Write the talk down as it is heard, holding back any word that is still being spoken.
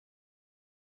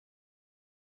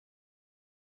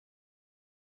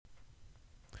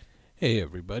Hey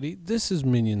everybody, this is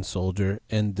Minion Soldier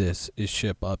and this is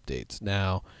Ship Updates.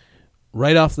 Now,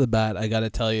 right off the bat, I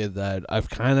gotta tell you that I've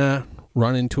kind of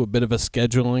run into a bit of a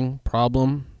scheduling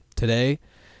problem today,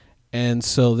 and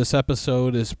so this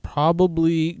episode is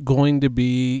probably going to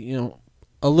be,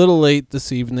 a little late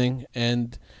this evening,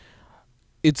 and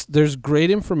there's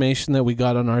great information that we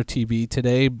got on our TV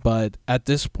today, but at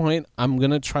this point, I'm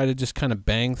gonna try to just kind of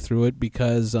bang through it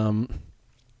because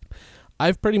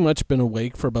I've pretty much been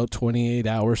awake for about 28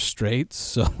 hours straight.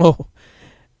 So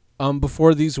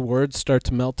before these words start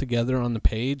to melt together on the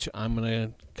page, I'm going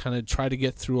to kind of try to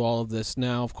get through all of this.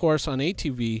 Now, of course, on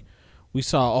ATV, we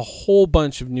saw a whole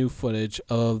bunch of new footage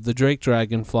of the Drake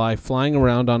Dragonfly flying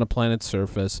around on a planet's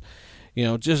surface.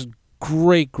 Just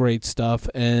great stuff.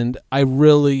 And I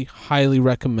really highly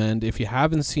recommend, if you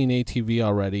haven't seen ATV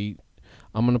already,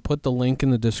 I'm going to put the link in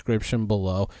the description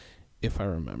below, if I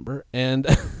remember. And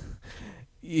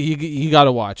you got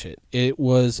to watch it. It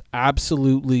was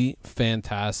absolutely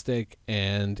fantastic.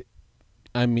 And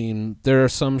I mean, there are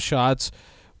some shots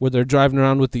where they're driving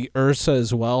around with the Ursa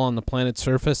as well on the planet's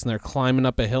surface, and they're climbing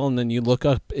up a hill, and then you look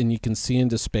up and you can see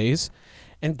into space.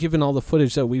 And given all the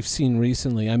footage that we've seen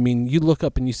recently, I mean, you look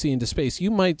up and you see into space, you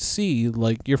might see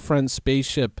like your friend's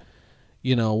spaceship,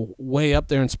 way up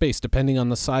there in space, depending on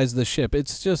the size of the ship.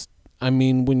 It's just, I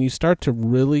mean, when you start to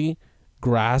really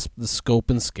grasp the scope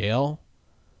and scale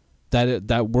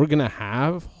that we're gonna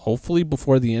have, hopefully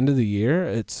before the end of the year,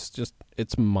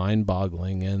 it's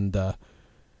mind-boggling. And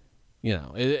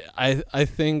I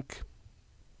think,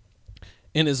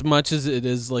 in as much as it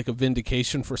is like a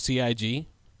vindication for CIG,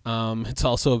 it's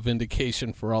also a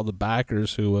vindication for all the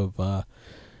backers who have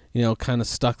kind of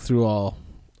stuck through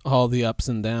all the ups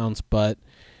and downs. But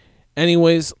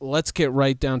anyways, let's get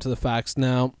right down to the facts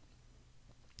now.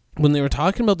 When they were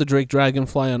talking about the Drake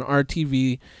Dragonfly on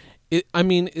RTV,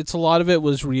 it's a lot of it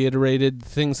was reiterated,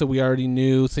 things that we already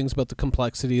knew, things about the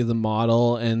complexity of the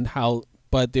model and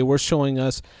but they were showing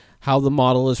us how the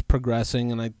model is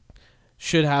progressing. And I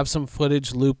should have some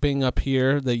footage looping up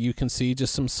here that you can see,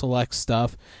 just some select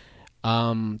stuff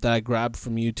that I grabbed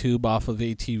from YouTube off of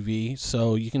ATV.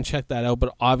 So you can check that out,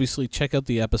 but obviously check out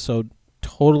the episode.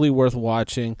 Totally worth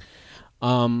watching.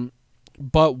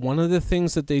 But one of the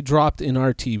things that they dropped in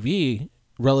RTV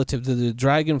relative to the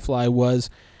Dragonfly was,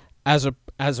 as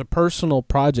a personal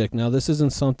project. Now, this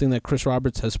isn't something that Chris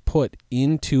Roberts has put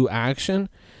into action,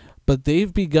 but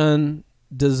they've begun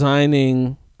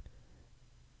designing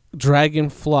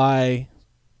Dragonfly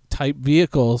type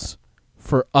vehicles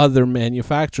for other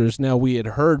manufacturers. Now, we had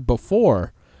heard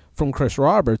before from Chris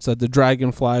Roberts that the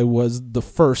Dragonfly was the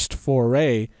first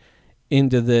foray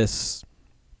into this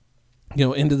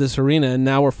arena, and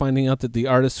now we're finding out that the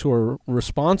artists who are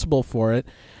responsible for it,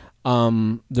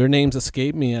 their names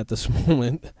escape me at this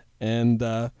moment, and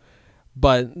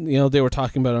but they were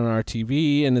talking about it on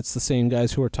RTV, and it's the same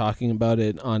guys who are talking about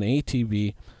it on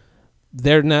ATV.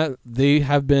 They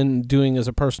have been doing as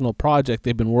a personal project.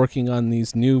 They've been working on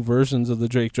these new versions of the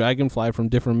Drake Dragonfly from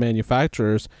different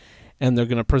manufacturers, and they're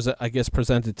going to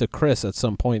present it to Chris at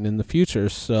some point in the future.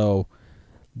 So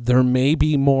there may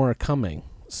be more coming.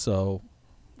 So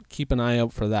keep an eye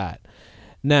out for that.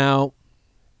 Now,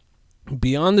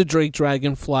 beyond the Drake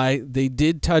Dragonfly, they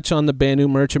did touch on the Banu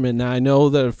Merchantman. Now, I know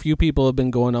that a few people have been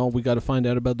going, oh, we got to find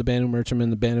out about the Banu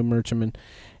Merchantman.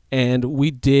 And we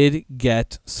did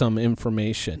get some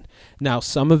information. Now,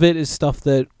 some of it is stuff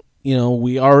that,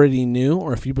 we already knew,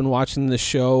 or if you've been watching the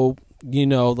show,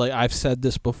 like I've said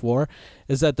this before,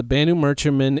 is that the Banu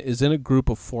Merchantman is in a group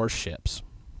of 4 ships.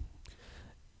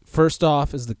 First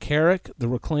off is the Carrrack, the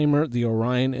Reclaimer, the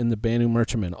Orion, and the Banu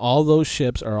Merchantman. All those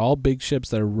ships are all big ships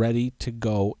that are ready to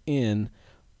go in,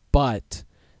 but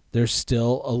there's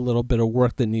still a little bit of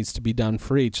work that needs to be done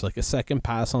for each, like a second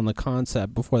pass on the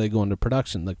concept before they go into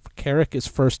production. The Carrrack is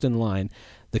first in line.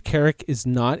 The Carrrack is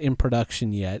not in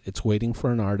production yet. It's waiting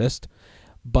for an artist.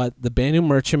 But the Banu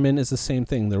Merchantman is the same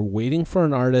thing. They're waiting for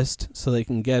an artist so they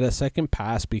can get a second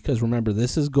pass, because remember,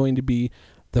 this is going to be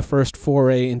the first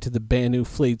foray into the Banu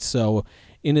fleet. So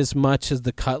in as much as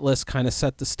the Cutlass kind of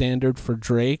set the standard for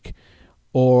Drake,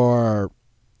 or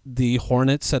the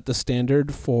Hornet set the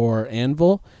standard for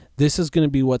Anvil, this is going to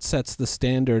be what sets the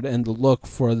standard and the look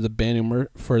for the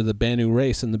Banu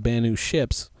race and the Banu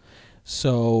ships.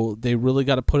 So they really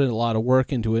got to put in a lot of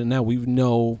work into it. Now we've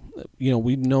known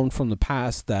from the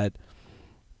past that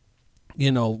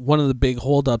one of the big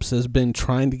holdups has been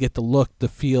trying to get the look, the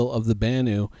feel of the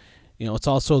Banu. It's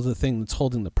also the thing that's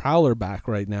holding the Prowler back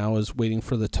right now, is waiting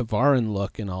for the Tavaran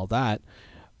look and all that.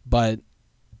 But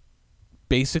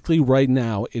basically right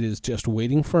now it is just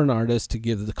waiting for an artist to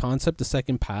give the concept a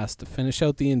second pass, to finish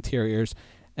out the interiors,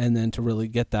 and then to really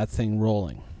get that thing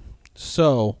rolling.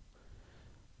 So,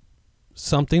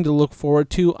 something to look forward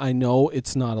to. I know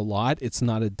it's not a lot. It's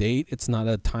not a date. It's not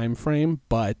a time frame,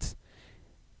 but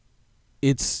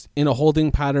it's in a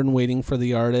holding pattern waiting for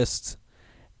the artists.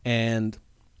 And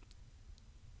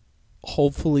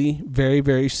hopefully very,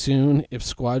 very soon, if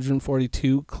Squadron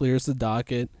 42 clears the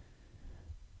docket,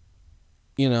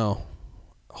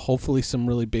 hopefully some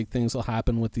really big things will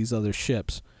happen with these other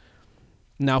ships.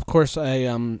 Now, of course, I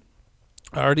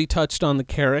already touched on the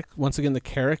Carrrack. Once again, the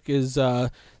Carrrack is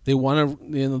they want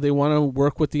to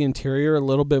work with the interior a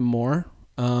little bit more,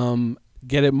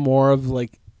 get it more of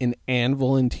like an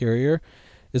anvil interior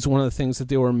is one of the things that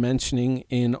they were mentioning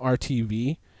in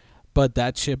RTV. But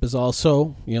that ship is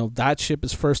also, that ship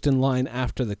is first in line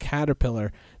after the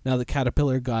Caterpillar. Now the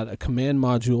Caterpillar got a command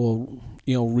module,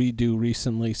 redo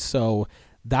recently, so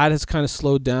that has kind of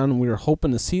slowed down, and we were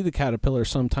hoping to see the Caterpillar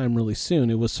sometime really soon.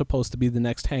 It was supposed to be the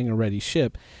next hangar-ready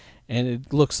ship, and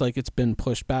it looks like it's been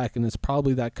pushed back, and it's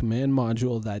probably that command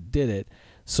module that did it.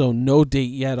 So no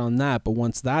date yet on that, but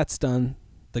once that's done,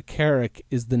 the Carrrack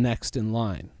is the next in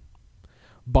line,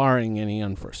 barring any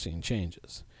unforeseen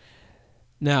changes.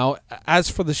 Now, as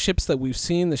for the ships that we've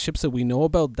seen, the ships that we know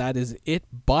about, that is it.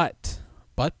 But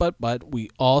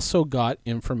we also got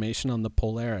information on the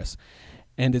Polaris.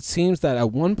 And it seems that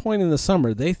at one point in the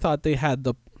summer, they thought they had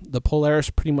the Polaris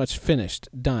pretty much finished,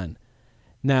 done.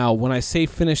 Now, when I say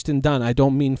finished and done, I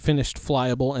don't mean finished,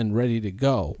 flyable, and ready to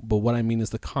go. But what I mean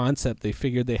is the concept. They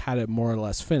figured they had it more or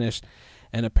less finished.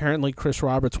 And apparently Chris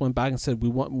Roberts went back and said, we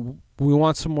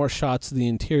want some more shots of the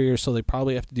interior, so they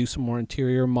probably have to do some more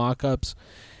interior mock-ups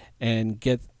and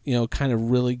get, kind of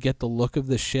really get the look of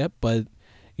the ship. But,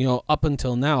 up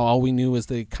until now, all we knew is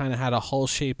they kind of had a hull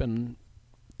shape and,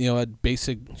 a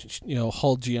basic,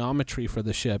 hull geometry for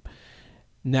the ship.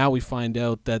 Now we find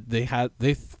out that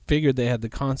they figured they had the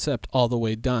concept all the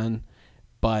way done,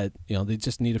 but, they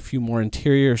just need a few more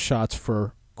interior shots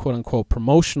for quote-unquote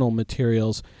promotional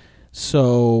materials.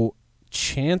 So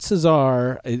chances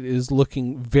are it is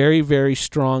looking very, very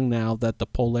strong now that the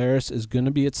Polaris is going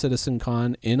to be at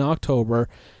CitizenCon in October.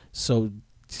 So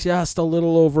just a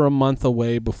little over a month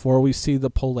away before we see the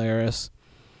Polaris.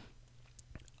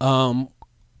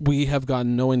 We have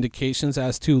gotten no indications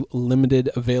as to limited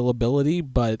availability,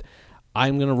 but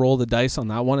I'm going to roll the dice on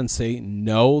that one and say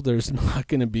no, there's not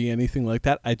going to be anything like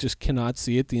that. I just cannot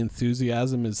see it. The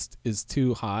enthusiasm is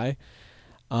too high.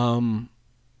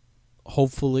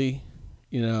 Hopefully,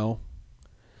 I'm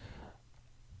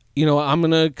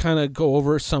going to kind of go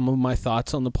over some of my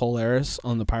thoughts on the Polaris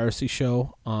on the Piracy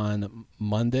Show on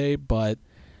Monday, but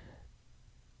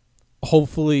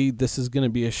hopefully this is going to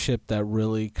be a ship that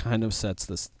really kind of sets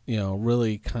this,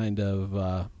 really kind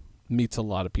of meets a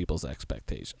lot of people's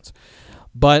expectations.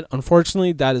 But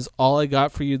unfortunately, that is all I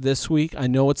got for you this week. I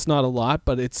know it's not a lot,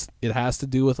 but it has to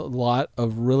do with a lot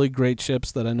of really great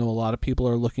ships that I know a lot of people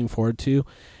are looking forward to.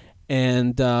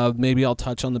 And maybe I'll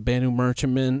touch on the Banu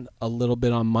Merchantman a little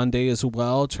bit on Monday as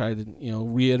well. Try to,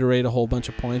 reiterate a whole bunch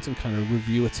of points and kind of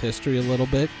review its history a little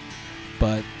bit.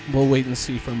 But we'll wait and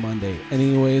see for Monday.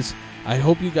 Anyways, I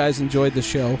hope you guys enjoyed the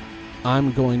show.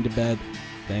 I'm going to bed.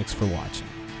 Thanks for watching.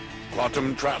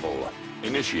 Quantum travel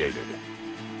initiated.